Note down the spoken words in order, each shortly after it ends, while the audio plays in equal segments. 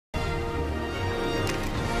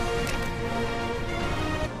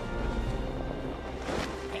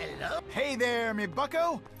Hey there, me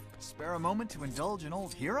bucko! Spare a moment to indulge an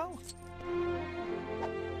old hero?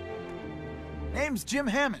 Name's Jim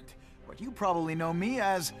Hammond, but you probably know me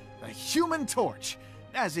as the Human Torch.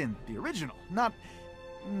 As in the original, not...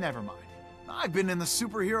 Never mind. I've been in the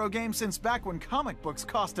superhero game since back when comic books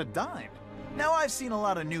cost a dime. Now I've seen a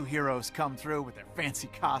lot of new heroes come through with their fancy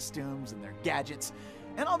costumes and their gadgets,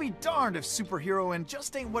 and I'll be darned if superheroing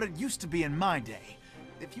just ain't what it used to be in my day.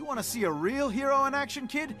 If you want to see a real hero in action,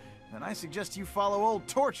 kid, then I suggest you follow old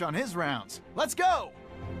Torch on his rounds. Let's go!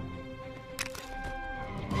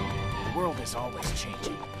 The world is always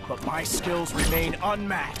changing, but my skills remain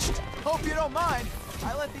unmatched. Hope you don't mind.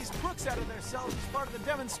 I let these crooks out of their cells as part of the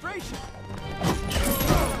demonstration.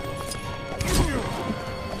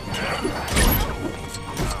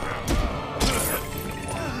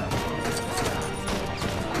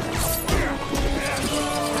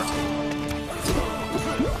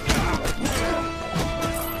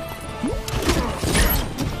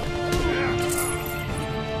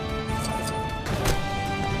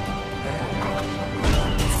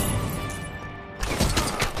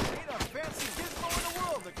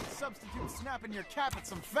 Substitute snapping your cap at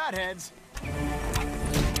some fatheads.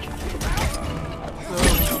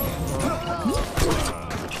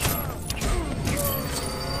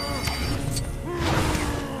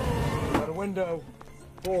 Out a window.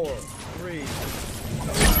 4, 3.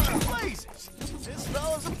 Blazes! This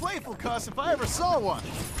fella's a playful cuss if I ever saw one.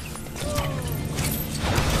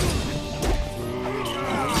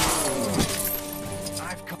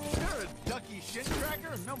 You're a ducky shit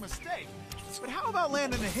cracker, no mistake. But how about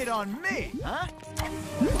landing a hit on me, huh?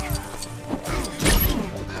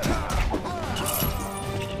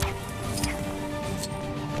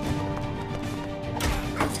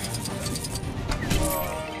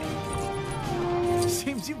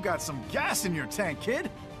 Seems you've got some gas in your tank,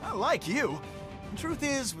 kid. I like you. The truth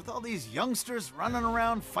is, with all these youngsters running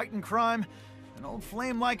around fighting crime, an old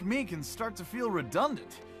flame like me can start to feel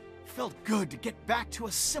redundant. Felt good to get back to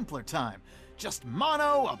a simpler time. Just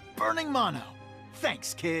mono, a burning mono.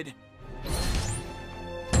 Thanks, kid.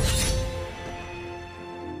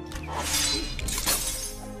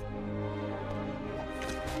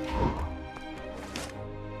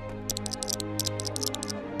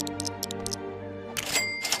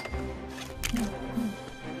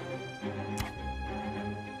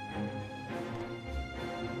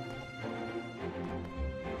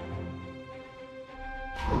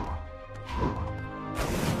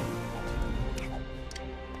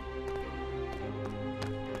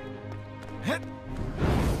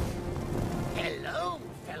 Hello,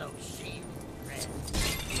 fellow shield friends.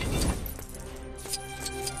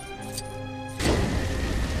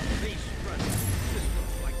 Face front, this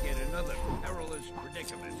looks like yet another perilous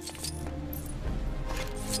predicament.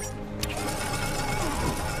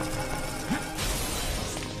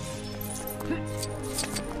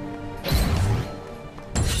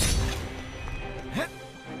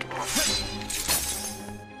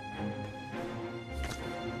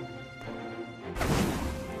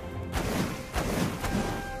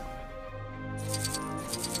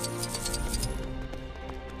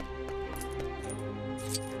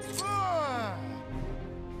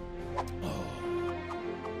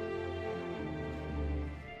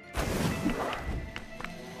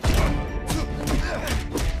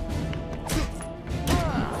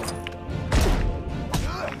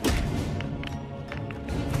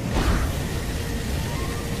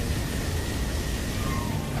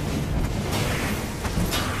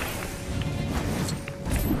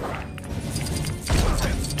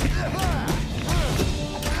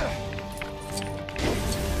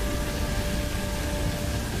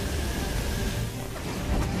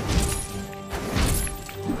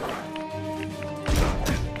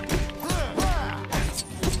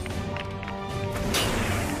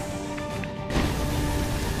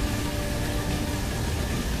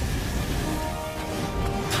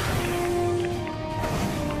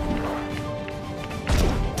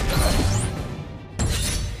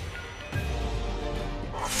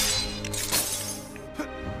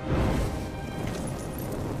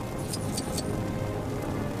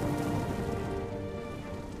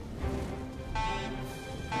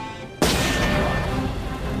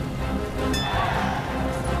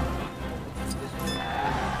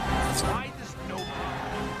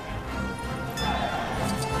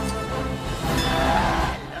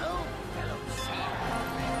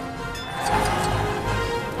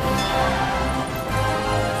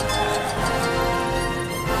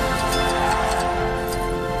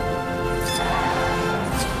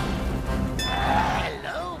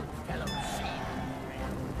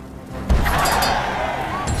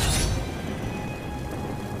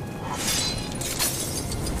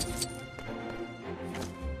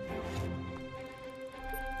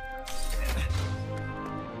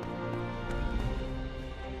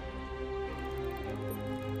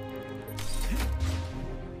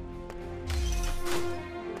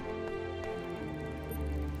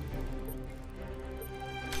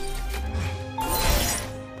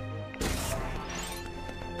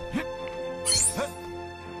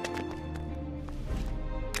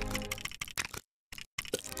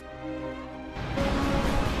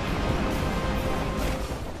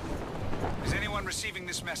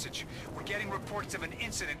 this message. We're getting reports of an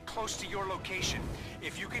incident close to your location.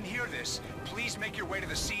 If you can hear this, please make your way to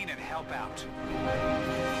the scene and help out.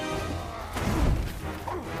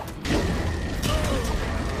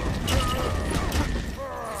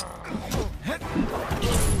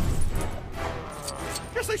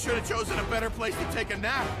 Guess I should have chosen a better place to take a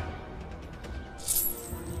nap.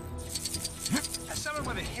 As someone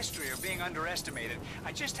with a history of being underestimated,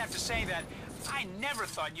 I just have to say that I never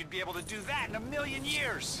thought you'd be able to do that in a million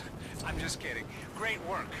years. I'm just kidding. Great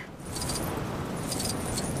work.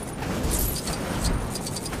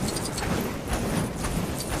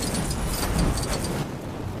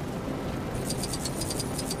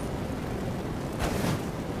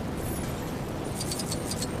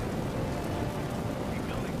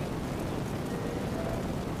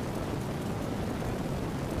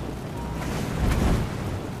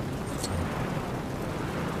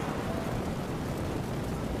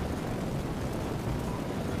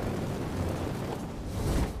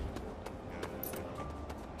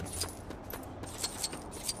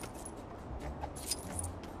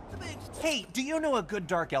 Hey, do you know a good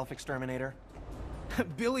dark elf exterminator?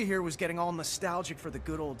 Billy here was getting all nostalgic for the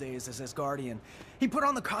good old days as Asgardian. He put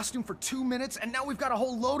on the costume for 2 minutes, and now we've got a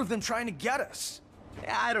whole load of them trying to get us.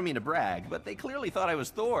 Yeah, I don't mean to brag, but they clearly thought I was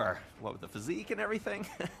Thor. What, with the physique and everything?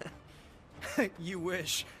 You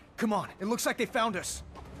wish. Come on, it looks like they found us.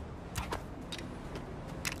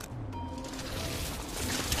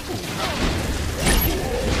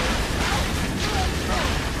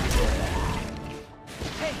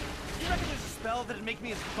 Hey, you reckon there's a spell that'd make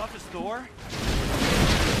me as buff as Thor?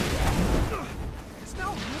 Is now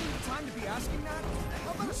really the time to be asking that?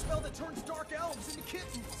 How about a spell that turns dark elves into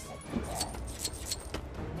kittens?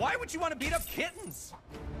 Why would you want to beat up kittens?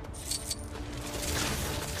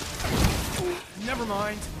 Never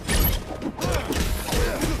mind.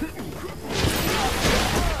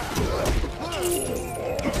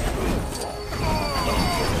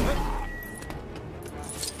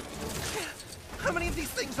 How many of these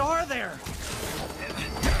things are there?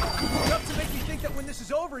 Enough to make me think that when this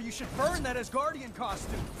is over, you should burn that Asgardian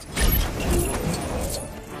costume.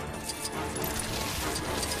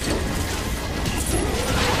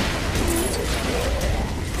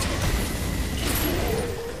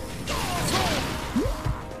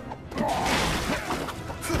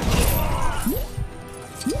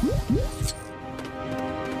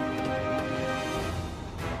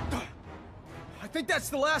 I think that's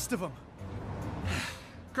the last of them.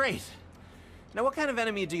 Great. Now, what kind of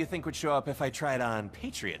enemy do you think would show up if I tried on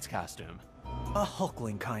Patriot's costume? A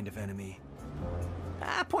Hulkling kind of enemy.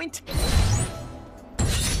 Ah, point.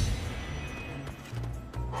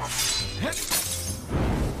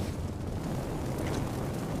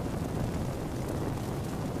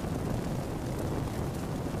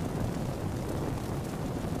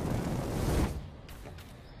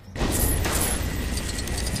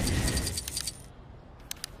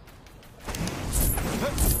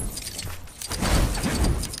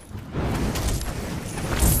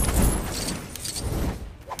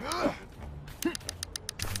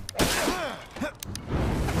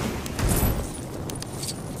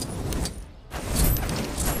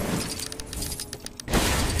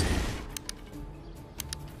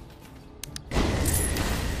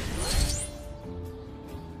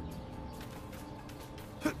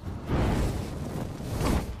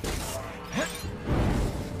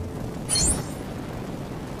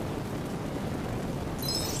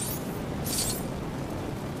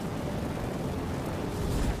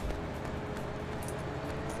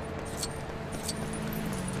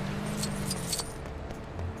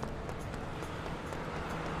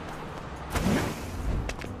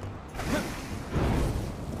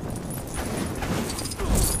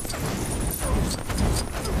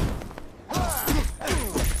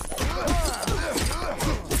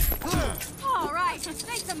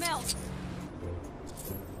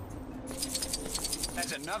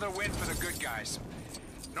 That's another win for the good guys.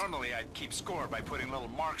 Normally I'd keep score by putting little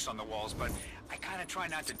marks on the walls, but I kind of try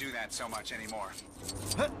not to do that so much anymore.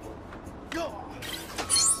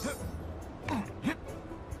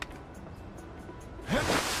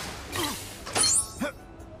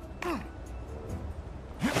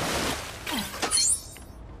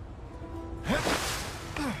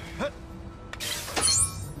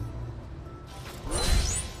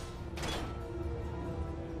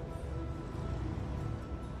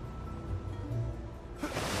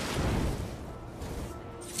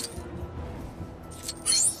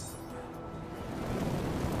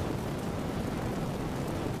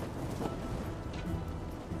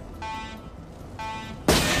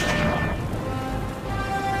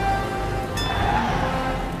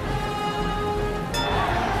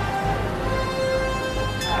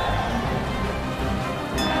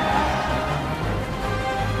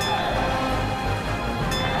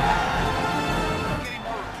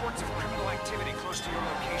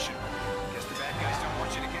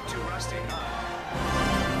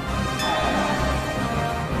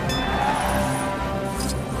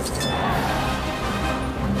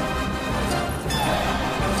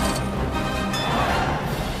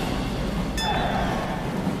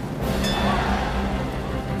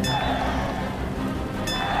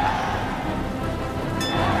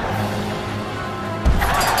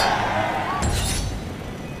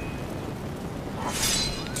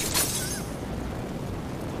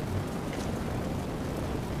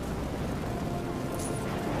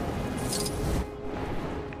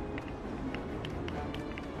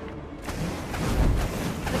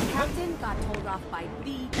 off by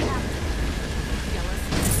the captain. Jealous?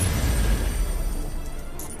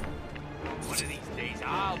 One of these days,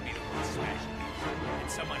 I'll be the one smashing you, and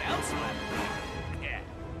someone else will have to.